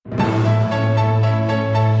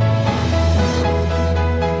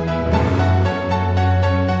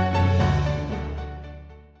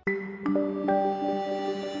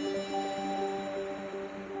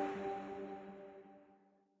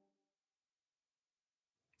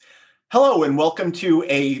Hello and welcome to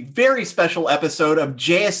a very special episode of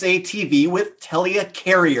JSA TV with Telia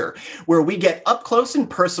Carrier, where we get up close and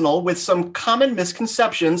personal with some common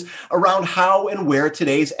misconceptions around how and where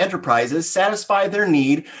today's enterprises satisfy their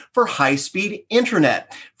need for high-speed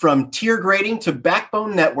internet, from tier grading to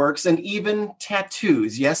backbone networks and even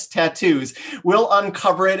tattoos. Yes, tattoos. We'll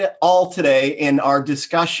uncover it all today in our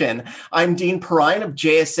discussion. I'm Dean Perrine of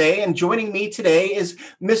JSA, and joining me today is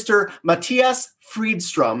Mr. Matthias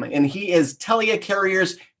Friedstrom, and he is Telia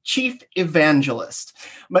Carrier's chief evangelist.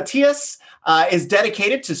 Matthias is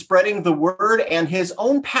dedicated to spreading the word and his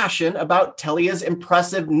own passion about Telia's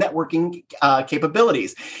impressive networking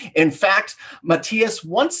capabilities. In fact, Matthias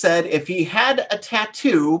once said if he had a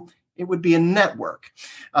tattoo, it would be a network.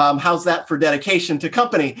 How's that for dedication to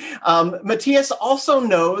company? Matthias also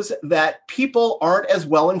knows that people aren't as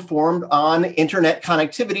well informed on internet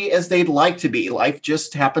connectivity as they'd like to be. Life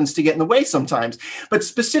just happens to get in the way sometimes. But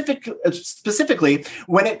specifically,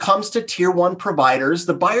 when it comes to tier one providers,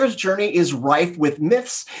 the buyer's journey is rife with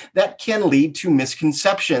myths that can lead to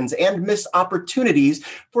misconceptions and missed opportunities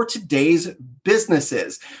for today's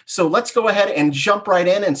businesses. So let's go ahead and jump right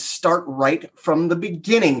in and start right from the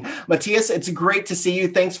beginning. Matthias, it's great to see you.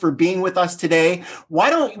 Thanks for being with us today.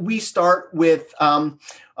 Why don't we start with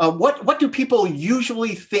what do people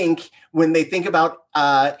usually think when they think about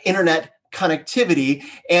internet connectivity,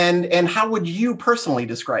 and how would you personally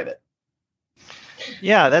describe it?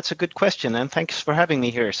 Yeah, that's a good question, and thanks for having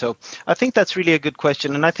me here. So I think that's really a good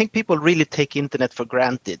question, and I think people really take internet for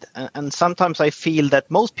granted. And sometimes I feel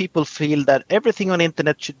that most people feel that everything on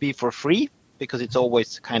internet should be for free, because it's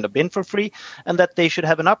always kind of been for free, and that they should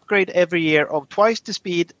have an upgrade every year of twice the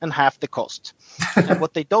speed and half the cost. And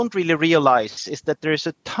what they don't really realize is that there is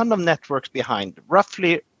a ton of networks behind,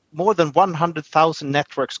 roughly more than 100,000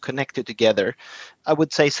 networks connected together. I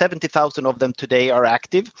would say 70,000 of them today are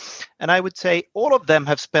active. And I would say all of them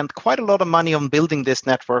have spent quite a lot of money on building this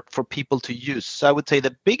network for people to use. So I would say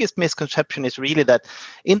the biggest misconception is really that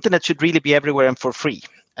internet should really be everywhere and for free.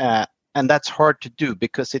 And that's hard to do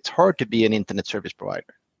because it's hard to be an internet service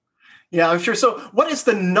provider. Yeah, I'm sure. So what is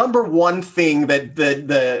the number one thing that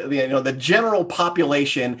the general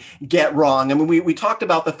population get wrong? I mean, we talked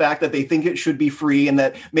about the fact that they think it should be free and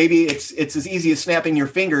that maybe it's as easy as snapping your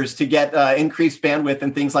fingers to get increased bandwidth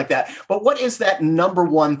and things like that. But what is that number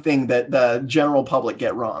one thing that the general public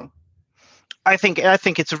get wrong? I think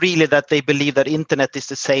it's really that they believe that internet is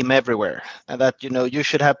the same everywhere, and that you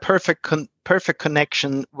should have perfect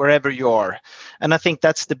connection wherever you are. And I think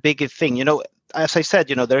that's the biggest thing. As I said,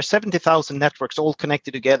 there are 70,000 networks all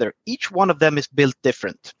connected together. Each one of them is built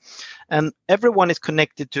different. And everyone is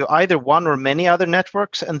connected to either one or many other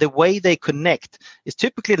networks. And the way they connect is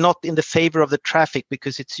typically not in the favor of the traffic,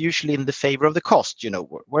 because it's usually in the favor of the cost.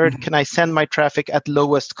 Where can I send my traffic at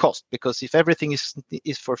lowest cost? Because if everything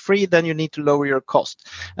is for free, then you need to lower your cost.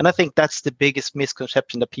 And I think that's the biggest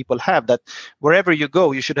misconception that people have, that wherever you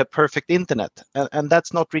go, you should have perfect internet. And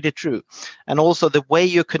that's not really true. And also the way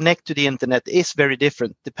you connect to the internet is very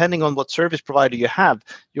different. Depending on what service provider you have,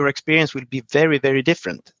 your experience will be very, very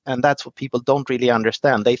different. And that's what people don't really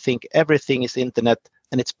understand. They think everything is internet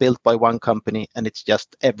and it's built by one company and it's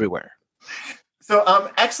just everywhere. So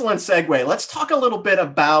excellent segue. Let's talk a little bit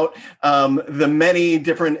about the many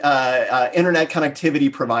different internet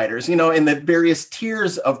connectivity providers, and the various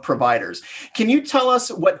tiers of providers. Can you tell us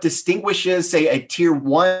what distinguishes, say, a tier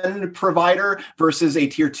one provider versus a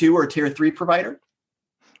tier two or tier three provider?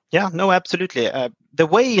 Yeah, no, absolutely. The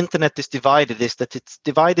way internet is divided is that it's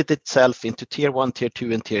divided itself into tier one, tier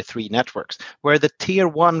two, and tier three networks, where the tier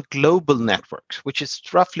one global networks, which is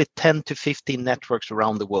roughly 10 to 15 networks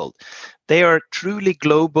around the world, they are truly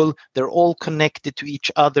global. They're all connected to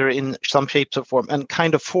each other in some shape or form and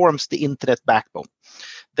kind of forms the internet backbone.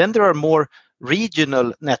 Then there are more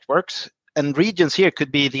regional networks. And regions here could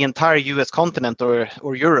be the entire US continent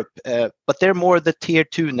or Europe, but they're more the tier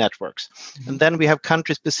two networks. Mm-hmm. And then we have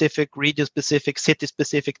country-specific, region-specific,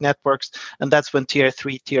 city-specific networks, and that's when tier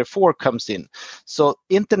three, tier four comes in. So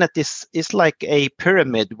internet is like a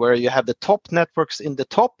pyramid where you have the top networks in the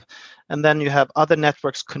top, and then you have other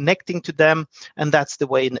networks connecting to them, and that's the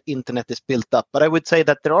way the internet is built up. But I would say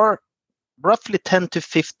that there are roughly 10 to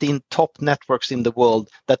 15 top networks in the world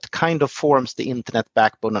that kind of forms the internet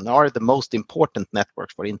backbone and are the most important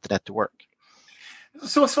networks for internet to work.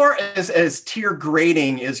 So as far as tier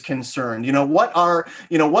grading is concerned, what are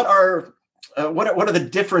the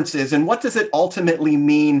differences and what does it ultimately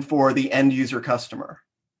mean for the end user customer?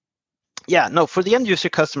 Yeah, no, for the end user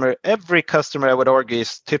customer, every customer, I would argue,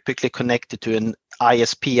 is typically connected to an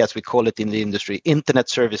ISP, as we call it in the industry, internet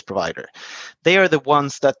service provider. They are the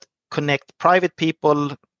ones that connect private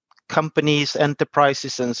people, companies,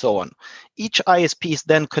 enterprises, and so on. Each ISP is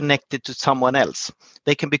then connected to someone else.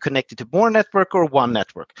 They can be connected to more network or one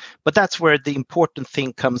network. But that's where the important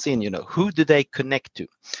thing comes in, who do they connect to?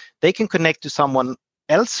 They can connect to someone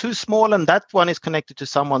else who's small, and that one is connected to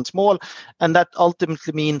someone small, and that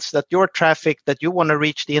ultimately means that your traffic that you want to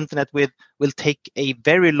reach the internet with will take a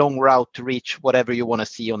very long route to reach whatever you want to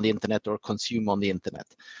see on the internet or consume on the internet.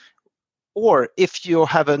 Or if you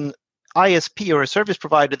have an ISP or a service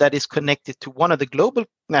provider that is connected to one of the global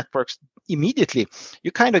networks immediately,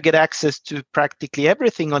 you kind of get access to practically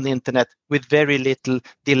everything on the internet with very little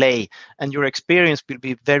delay, and your experience will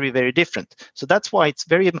be very, very different. So that's why it's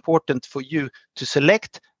very important for you to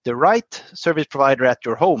select the right service provider at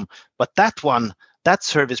your home, but that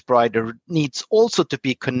service provider needs also to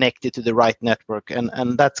be connected to the right network,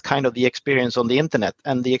 and that's kind of the experience on the internet,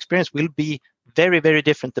 and the experience will be very, very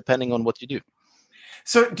different depending on what you do.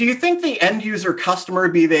 So do you think the end user customer,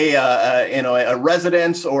 be they a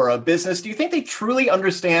residence or a business, do you think they truly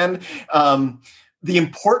understand the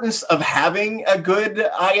importance of having a good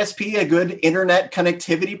ISP, a good internet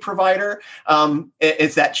connectivity provider?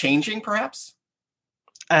 Is that changing perhaps?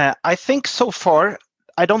 I think so far,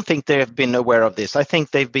 I don't think they have been aware of this. I think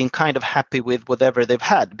they've been kind of happy with whatever they've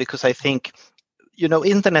had, because I think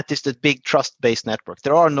internet is the big trust-based network.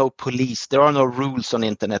 There are no police, there are no rules on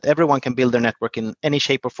internet. Everyone can build their network in any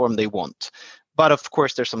shape or form they want. But of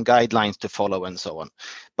course, there's some guidelines to follow and so on.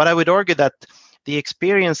 But I would argue that the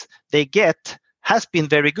experience they get has been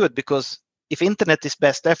very good, because if internet is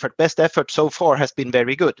best effort so far has been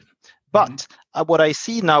very good. But what I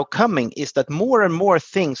see now coming is that more and more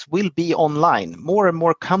things will be online. More and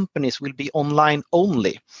more companies will be online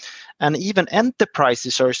only. And even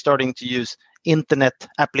enterprises are starting to use internet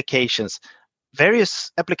applications,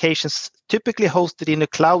 various applications typically hosted in a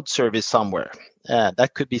cloud service somewhere.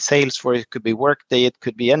 That could be Salesforce, it could be Workday, it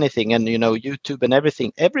could be anything. And YouTube and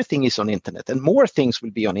everything is on internet, and more things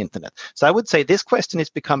will be on internet. So I would say this question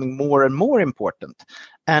is becoming more and more important.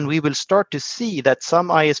 And we will start to see that some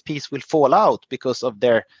ISPs will fall out because of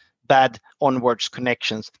their bad onwards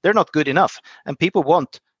connections. They're not good enough, and people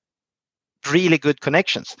want really good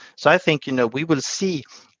connections. So I think we will see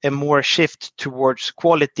a more shift towards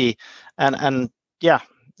quality, and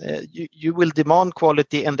you will demand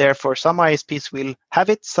quality, and therefore some ISPs will have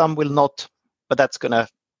it, some will not, but that's going to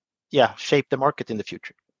shape the market in the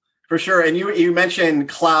future. For sure. And you mentioned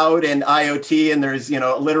cloud and IoT, and there's,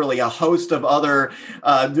 literally a host of other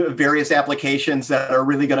various applications that are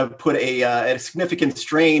really going to put a significant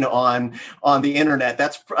strain on the internet.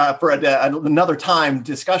 That's for another time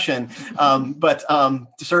discussion, but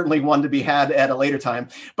certainly one to be had at a later time.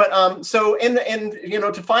 But so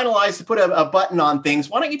to finalize, to put a button on things,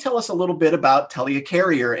 why don't you tell us a little bit about Telia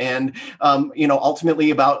Carrier and,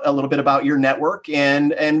 ultimately a little bit about your network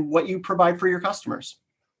and what you provide for your customers?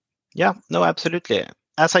 Yeah, no, absolutely.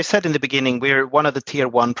 As I said in the beginning, we're one of the tier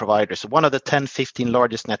 1 providers, one of the 10, 15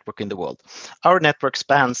 largest network in the world. Our network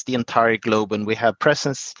spans the entire globe, and we have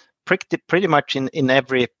presence pretty much in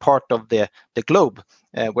every part of the globe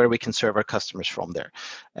where we can serve our customers from there.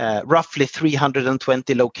 Roughly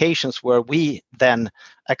 320 locations where we then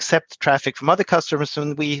accept traffic from other customers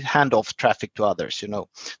and we hand off traffic to others.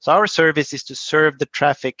 So our service is to serve the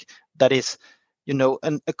traffic that is,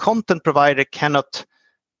 a content provider cannot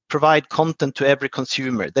provide content to every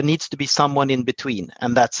consumer. There needs to be someone in between,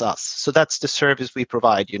 and that's us. So that's the service we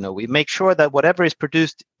provide. We make sure that whatever is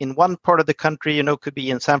produced in one part of the country, could be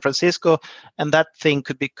in San Francisco, and that thing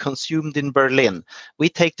could be consumed in Berlin. We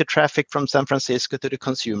take the traffic from San Francisco to the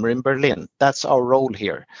consumer in Berlin. That's our role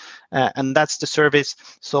here. And that's the service.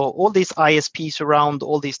 So all these ISPs around,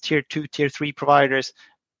 all these tier 2, tier 3 providers,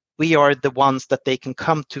 we are the ones that they can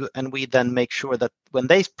come to, and we then make sure that when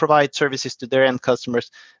they provide services to their end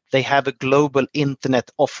customers, they have a global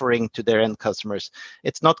internet offering to their end customers.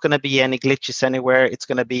 It's not going to be any glitches anywhere. It's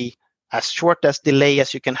going to be as short as delay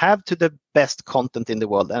as you can have to the best content in the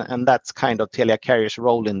world. And that's kind of Telia Carrier's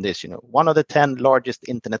role in this, one of the 10 largest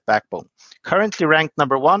internet backbone. Currently ranked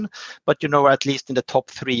number 1, but at least in the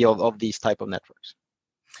top 3 of these type of networks.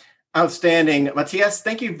 Outstanding. Matthias,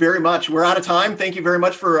 thank you very much. We're out of time. Thank you very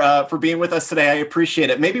much for being with us today. I appreciate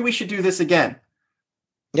it. Maybe we should do this again.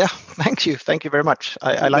 Yeah, thank you. Thank you very much.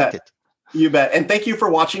 I liked it. You bet. And thank you for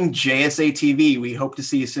watching JSA TV. We hope to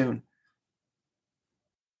see you soon.